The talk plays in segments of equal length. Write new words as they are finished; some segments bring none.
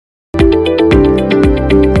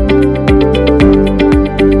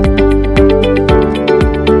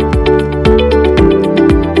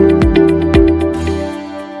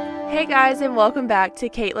guys, and welcome back to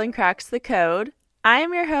Caitlin Cracks the Code. I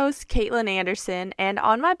am your host, Caitlin Anderson, and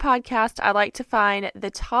on my podcast, I like to find the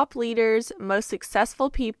top leaders, most successful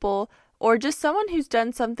people, or just someone who's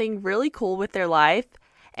done something really cool with their life,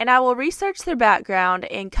 and I will research their background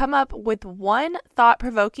and come up with one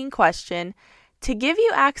thought-provoking question to give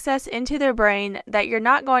you access into their brain that you're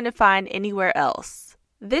not going to find anywhere else.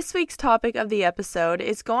 This week's topic of the episode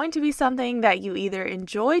is going to be something that you either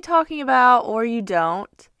enjoy talking about or you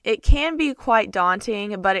don't. It can be quite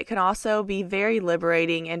daunting, but it can also be very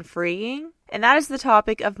liberating and freeing, and that is the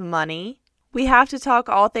topic of money. We have to talk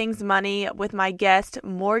all things money with my guest,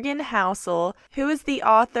 Morgan Housel, who is the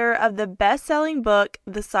author of the best-selling book,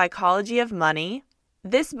 The Psychology of Money.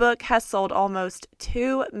 This book has sold almost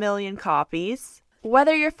 2 million copies.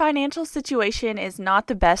 Whether your financial situation is not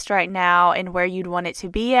the best right now and where you'd want it to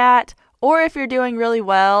be at, or if you're doing really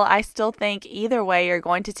well, I still think either way you're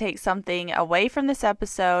going to take something away from this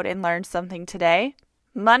episode and learn something today.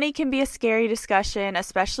 Money can be a scary discussion,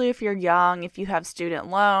 especially if you're young, if you have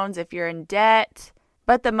student loans, if you're in debt.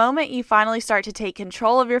 But the moment you finally start to take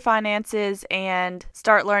control of your finances and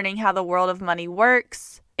start learning how the world of money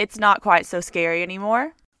works, it's not quite so scary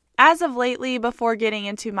anymore. As of lately, before getting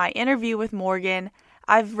into my interview with Morgan,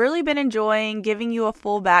 I've really been enjoying giving you a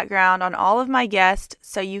full background on all of my guests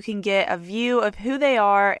so you can get a view of who they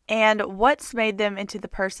are and what's made them into the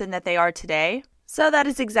person that they are today. So that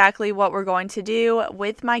is exactly what we're going to do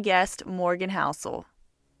with my guest, Morgan Housel.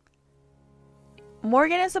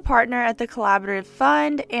 Morgan is a partner at the Collaborative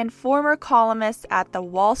Fund and former columnist at the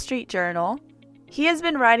Wall Street Journal. He has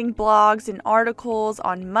been writing blogs and articles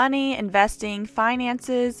on money, investing,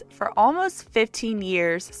 finances for almost 15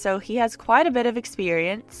 years, so he has quite a bit of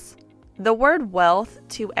experience. The word wealth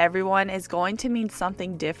to everyone is going to mean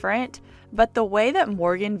something different, but the way that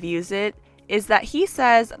Morgan views it is that he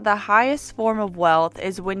says the highest form of wealth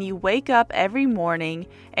is when you wake up every morning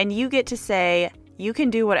and you get to say, you can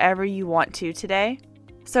do whatever you want to today.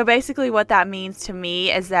 So basically what that means to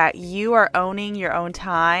me is that you are owning your own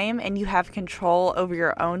time and you have control over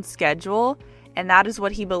your own schedule, and that is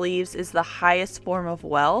what he believes is the highest form of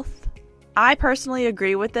wealth. I personally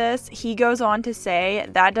agree with this. He goes on to say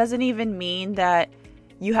that doesn't even mean that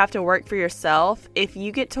you have to work for yourself. If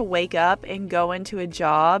you get to wake up and go into a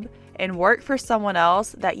job and work for someone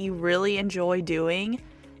else that you really enjoy doing,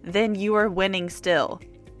 then you are winning still.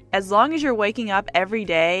 As long as you're waking up every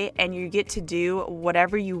day and you get to do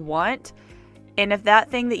whatever you want, and if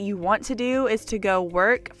that thing that you want to do is to go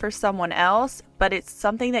work for someone else, but it's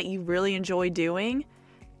something that you really enjoy doing,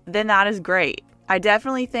 then that is great. I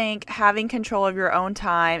definitely think having control of your own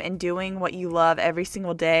time and doing what you love every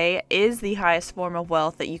single day is the highest form of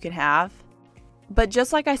wealth that you can have. But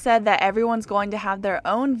just like I said that everyone's going to have their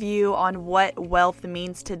own view on what wealth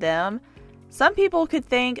means to them, some people could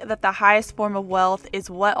think that the highest form of wealth is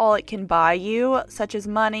what all it can buy you, such as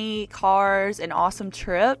money, cars, and awesome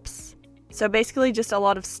trips. So basically just a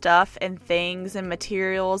lot of stuff and things and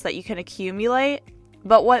materials that you can accumulate.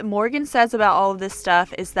 But what Morgan says about all of this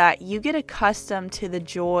stuff is that you get accustomed to the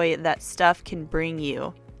joy that stuff can bring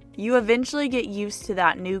you. You eventually get used to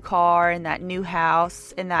that new car and that new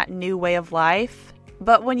house and that new way of life.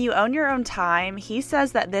 But when you own your own time, he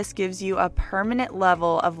says that this gives you a permanent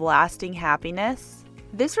level of lasting happiness.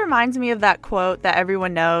 This reminds me of that quote that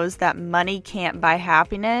everyone knows, that money can't buy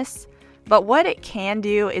happiness, but what it can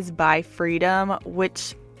do is buy freedom,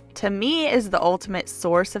 which to me is the ultimate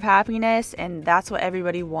source of happiness, and that's what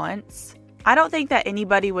everybody wants. I don't think that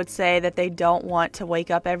anybody would say that they don't want to wake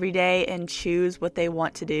up every day and choose what they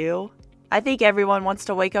want to do. I think everyone wants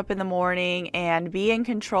to wake up in the morning and be in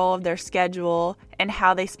control of their schedule and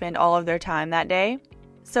how they spend all of their time that day.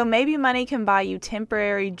 So maybe money can buy you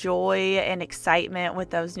temporary joy and excitement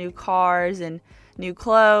with those new cars and new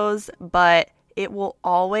clothes, but it will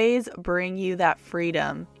always bring you that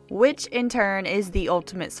freedom, which in turn is the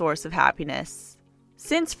ultimate source of happiness.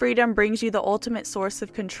 Since freedom brings you the ultimate source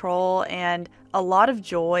of control and a lot of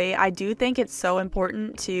joy, I do think it's so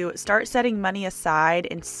important to start setting money aside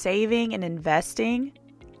and saving and investing.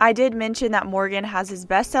 I did mention that Morgan has his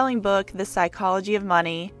best-selling book, The Psychology of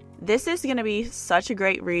Money. This is going to be such a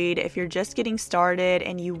great read if you're just getting started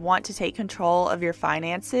and you want to take control of your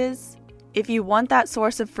finances. If you want that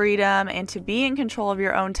source of freedom and to be in control of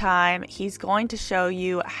your own time, he's going to show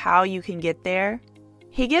you how you can get there.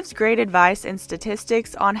 He gives great advice and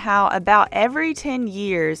statistics on how about every 10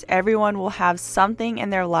 years, everyone will have something in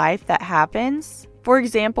their life that happens. For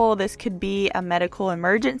example, this could be a medical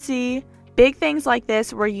emergency. Big things like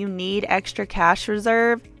this where you need extra cash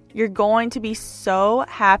reserve. You're going to be so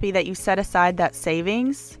happy that you set aside that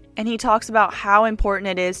savings. And he talks about how important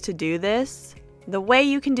it is to do this. The way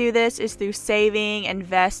you can do this is through saving,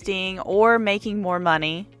 investing, or making more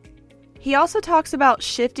money. He also talks about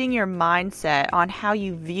shifting your mindset on how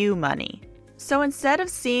you view money. So instead of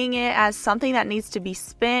seeing it as something that needs to be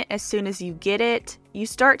spent as soon as you get it, you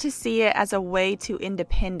start to see it as a way to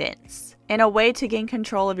independence and a way to gain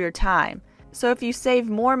control of your time. So if you save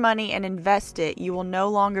more money and invest it, you will no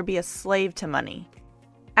longer be a slave to money.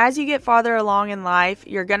 As you get farther along in life,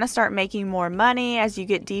 you're going to start making more money as you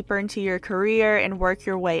get deeper into your career and work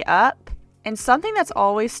your way up. And something that's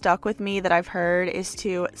always stuck with me that I've heard is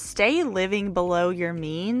to stay living below your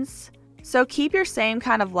means. So keep your same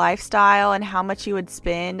kind of lifestyle and how much you would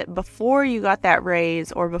spend before you got that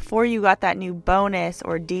raise or before you got that new bonus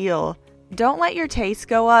or deal. Don't let your taste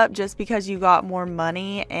go up just because you got more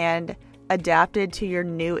money and adapted to your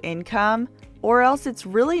new income, or else it's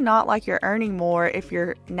really not like you're earning more if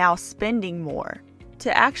you're now spending more.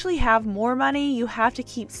 To actually have more money, you have to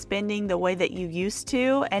keep spending the way that you used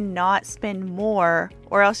to and not spend more,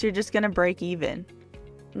 or else you're just going to break even.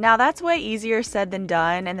 Now that's way easier said than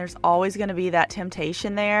done, and there's always going to be that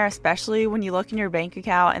temptation there, especially when you look in your bank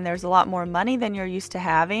account and there's a lot more money than you're used to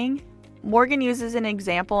having. Morgan uses an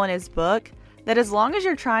example in his book that as long as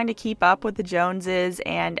you're trying to keep up with the Joneses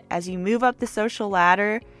and as you move up the social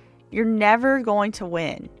ladder, you're never going to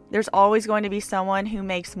win. There's always going to be someone who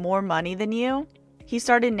makes more money than you. He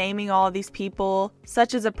started naming all of these people,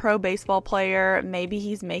 such as a pro baseball player. Maybe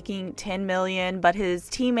he's making $10 million, but his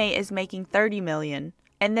teammate is making $30 million.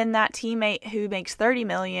 And then that teammate who makes $30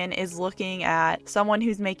 million is looking at someone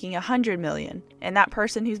who's making $100 million. And that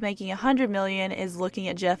person who's making $100 million is looking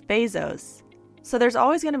at Jeff Bezos. So there's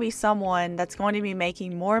always going to be someone that's going to be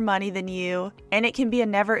making more money than you, and it can be a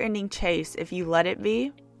never-ending chase if you let it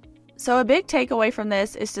be. So a big takeaway from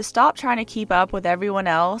this is to stop trying to keep up with everyone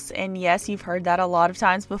else. And yes, you've heard that a lot of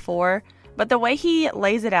times before, but the way he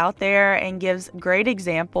lays it out there and gives great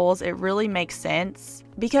examples, it really makes sense.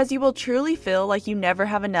 Because you will truly feel like you never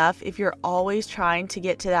have enough if you're always trying to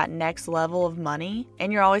get to that next level of money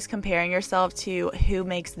and you're always comparing yourself to who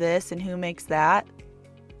makes this and who makes that.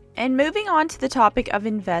 And moving on to the topic of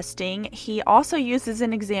investing, he also uses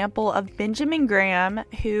an example of Benjamin Graham,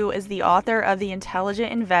 who is the author of The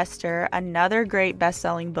Intelligent Investor, another great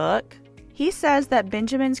best-selling book. He says that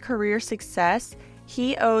Benjamin's career success,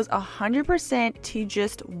 he owes 100% to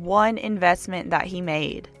just one investment that he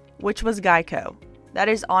made, which was Geico. That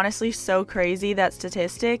is honestly so crazy, that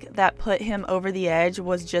statistic that put him over the edge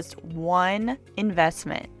was just one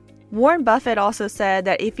investment. Warren Buffett also said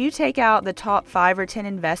that if you take out the top 5 or 10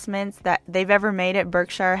 investments that they've ever made at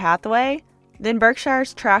Berkshire Hathaway, then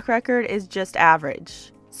Berkshire's track record is just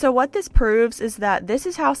average. So what this proves is that this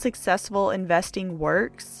is how successful investing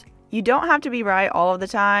works. You don't have to be right all of the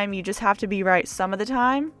time, you just have to be right some of the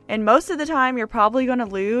time. And most of the time you're probably going to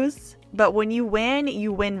lose, but when you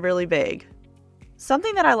win really big.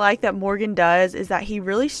 Something that I like that Morgan does is that he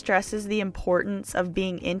really stresses the importance of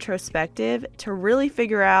being introspective to really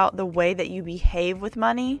figure out the way that you behave with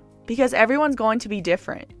money, because everyone's going to be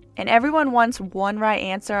different. And everyone wants one right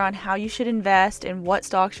answer on how you should invest and what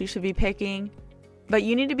stocks you should be picking. But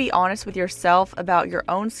you need to be honest with yourself about your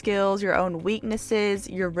own skills, your own weaknesses,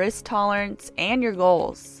 your risk tolerance, and your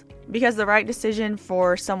goals. Because the right decision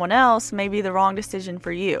for someone else may be the wrong decision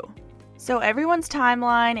for you. So everyone's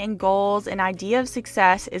timeline and goals and idea of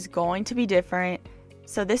success is going to be different.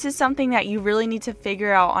 So this is something that you really need to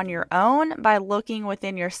figure out on your own by looking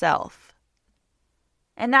within yourself.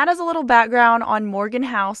 And that is a little background on Morgan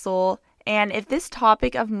Housel. And if this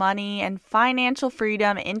topic of money and financial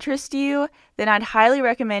freedom interests you, then I'd highly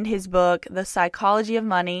recommend his book, The Psychology of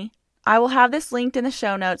Money. I will have this linked in the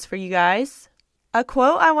show notes for you guys. A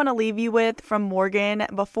quote I want to leave you with from Morgan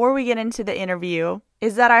before we get into the interview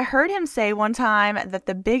is that I heard him say one time that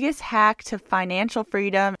the biggest hack to financial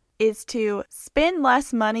freedom is to spend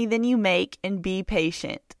less money than you make and be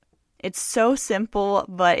patient. It's so simple,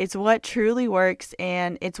 but it's what truly works,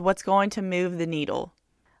 and it's what's going to move the needle.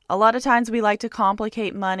 A lot of times we like to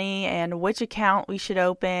complicate money and which account we should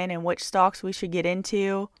open and which stocks we should get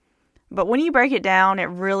into. But when you break it down, it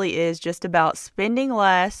really is just about spending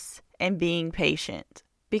less and being patient.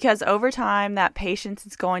 Because over time, that patience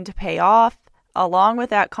is going to pay off, along with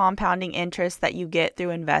that compounding interest that you get through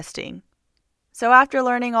investing. So after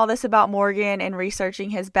learning all this about Morgan and researching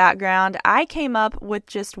his background, I came up with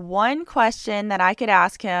just one question that I could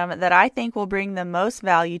ask him that I think will bring the most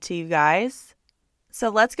value to you guys. So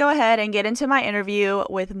let's go ahead and get into my interview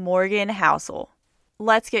with Morgan Housel.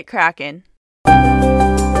 Let's get cracking.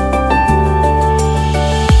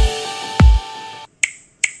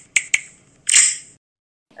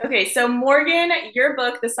 Okay, so Morgan, your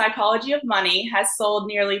book, The Psychology of Money, has sold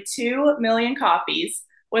nearly 2 million copies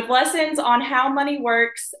with lessons on how money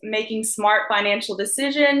works, making smart financial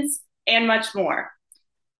decisions, and much more.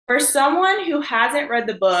 For someone who hasn't read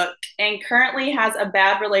the book and currently has a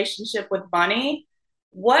bad relationship with money,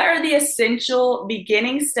 what are the essential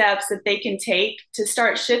beginning steps that they can take to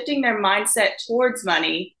start shifting their mindset towards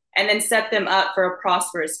money and then set them up for a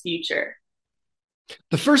prosperous future?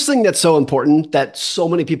 The first thing that's so important that so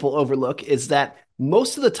many people overlook is that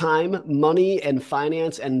most of the time, money and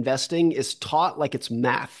finance and investing is taught like it's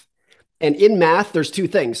math. And in math, there's two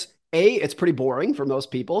things. A, it's pretty boring for most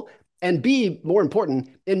people. And B, more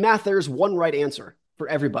important, in math, there's one right answer for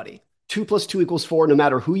everybody. Two plus two equals four, no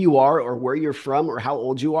matter who you are or where you're from or how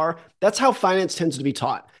old you are. That's how finance tends to be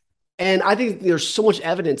taught. And I think there's so much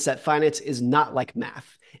evidence that finance is not like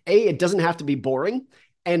math. A, it doesn't have to be boring.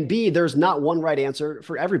 And B, there's not one right answer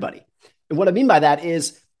for everybody. And what I mean by that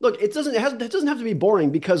is, look, it doesn't have to be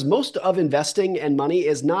boring because most of investing and money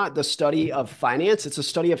is not the study of finance. It's a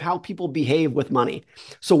study of how people behave with money.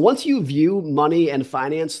 So once you view money and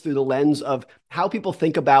finance through the lens of how people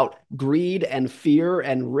think about greed and fear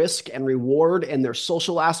and risk and reward and their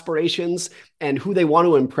social aspirations and who they want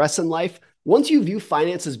to impress in life, once you view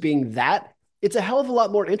finance as being that, it's a hell of a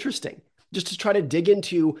lot more interesting just to try to dig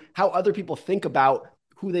into how other people think about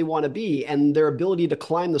who they want to be and their ability to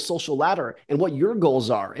climb the social ladder and what your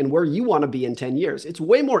goals are and where you want to be in 10 years. It's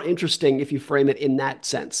way more interesting if you frame it in that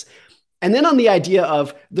sense. And then on the idea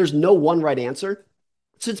of there's no one right answer,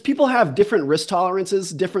 since people have different risk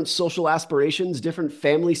tolerances, different social aspirations, different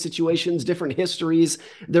family situations, different histories,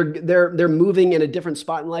 they're moving in a different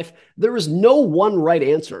spot in life. There is no one right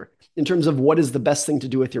answer in terms of what is the best thing to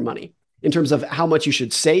do with your money, in terms of how much you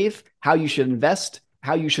should save, how you should invest,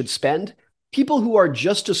 how you should spend. People who are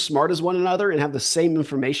just as smart as one another and have the same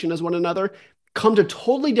information as one another come to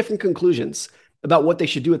totally different conclusions about what they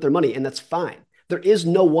should do with their money, and that's fine. There is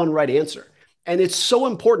no one right answer. And it's so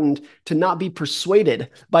important to not be persuaded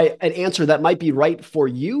by an answer that might be right for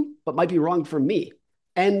you, but might be wrong for me.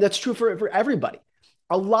 And that's true for everybody.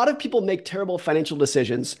 A lot of people make terrible financial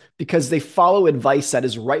decisions because they follow advice that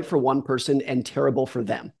is right for one person and terrible for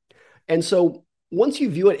them. And so once you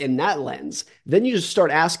view it in that lens, then you just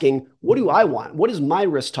start asking, what do I want? What is my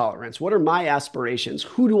risk tolerance? What are my aspirations?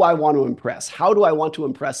 Who do I want to impress? How do I want to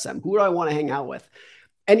impress them? Who do I want to hang out with?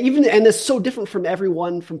 And it's so different from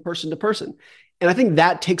everyone from person to person. And I think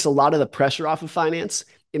that takes a lot of the pressure off of finance.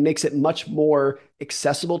 It makes it much more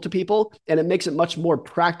accessible to people and it makes it much more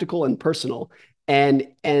practical and personal. And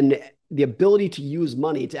the ability to use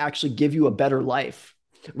money to actually give you a better life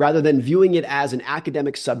rather than viewing it as an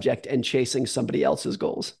academic subject and chasing somebody else's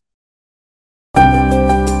goals.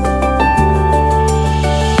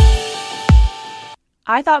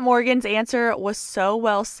 I thought Morgan's answer was so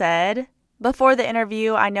well said. Before the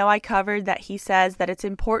interview, I know I covered that he says that it's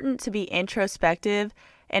important to be introspective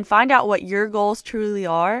and find out what your goals truly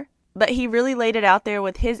are, but he really laid it out there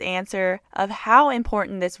with his answer of how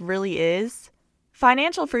important this really is.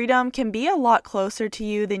 Financial freedom can be a lot closer to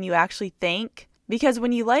you than you actually think, because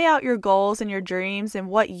when you lay out your goals and your dreams and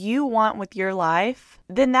what you want with your life,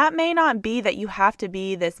 then that may not be that you have to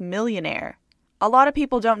be this millionaire. A lot of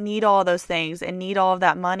people don't need all those things and need all of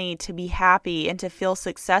that money to be happy and to feel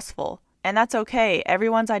successful. And that's okay.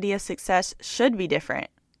 Everyone's idea of success should be different.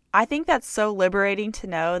 I think that's so liberating to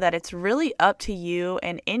know that it's really up to you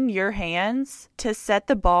and in your hands to set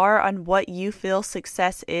the bar on what you feel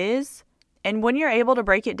success is. And when you're able to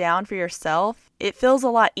break it down for yourself, it feels a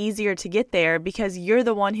lot easier to get there because you're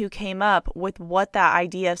the one who came up with what that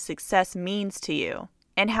idea of success means to you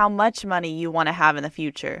and how much money you want to have in the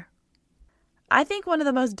future. I think one of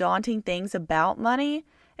the most daunting things about money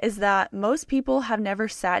is that most people have never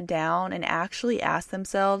sat down and actually asked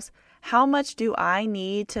themselves, how much do I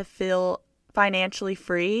need to feel financially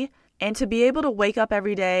free and to be able to wake up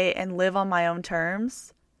every day and live on my own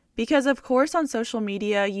terms? Because of course on social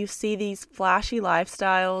media you see these flashy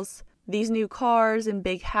lifestyles, these new cars and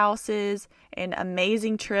big houses and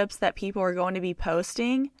amazing trips that people are going to be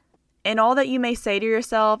posting. And all that you may say to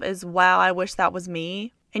yourself is, wow, I wish that was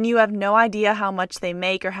me. And you have no idea how much they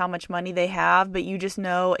make or how much money they have, but you just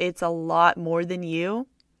know it's a lot more than you.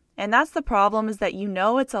 And that's the problem, is that you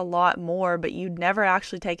know it's a lot more, but you'd never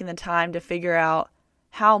actually taken the time to figure out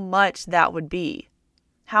how much that would be.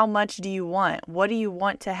 How much do you want? What do you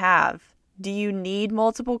want to have? Do you need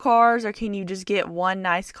multiple cars, or can you just get one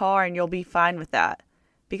nice car and you'll be fine with that?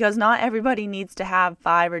 Because not everybody needs to have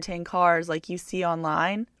 5 or 10 cars like you see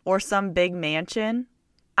online or some big mansion.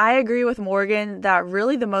 I agree with Morgan that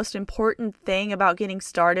really the most important thing about getting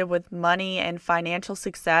started with money and financial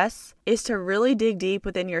success is to really dig deep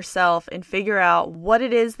within yourself and figure out what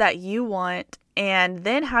it is that you want and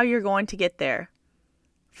then how you're going to get there.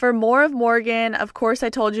 For more of Morgan, of course, I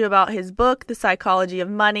told you about his book, The Psychology of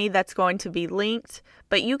Money, that's going to be linked,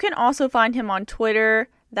 but you can also find him on Twitter.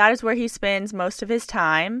 That is where he spends most of his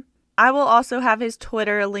time. I will also have his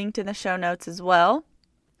Twitter linked in the show notes as well.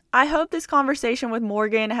 I hope this conversation with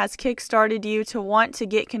Morgan has kickstarted you to want to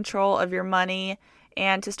get control of your money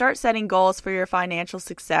and to start setting goals for your financial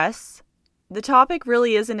success. The topic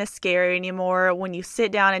really isn't as scary anymore when you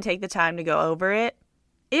sit down and take the time to go over it.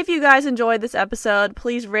 If you guys enjoyed this episode,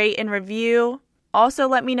 please rate and review. Also,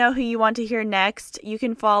 let me know who you want to hear next. You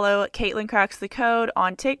can follow Caitlin Cracks the Code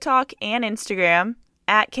on TikTok and Instagram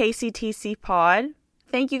at KCTCPod.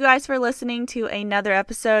 Thank you guys for listening to another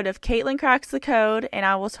episode of Caitlin Cracks the Code, and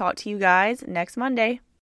I will talk to you guys next Monday.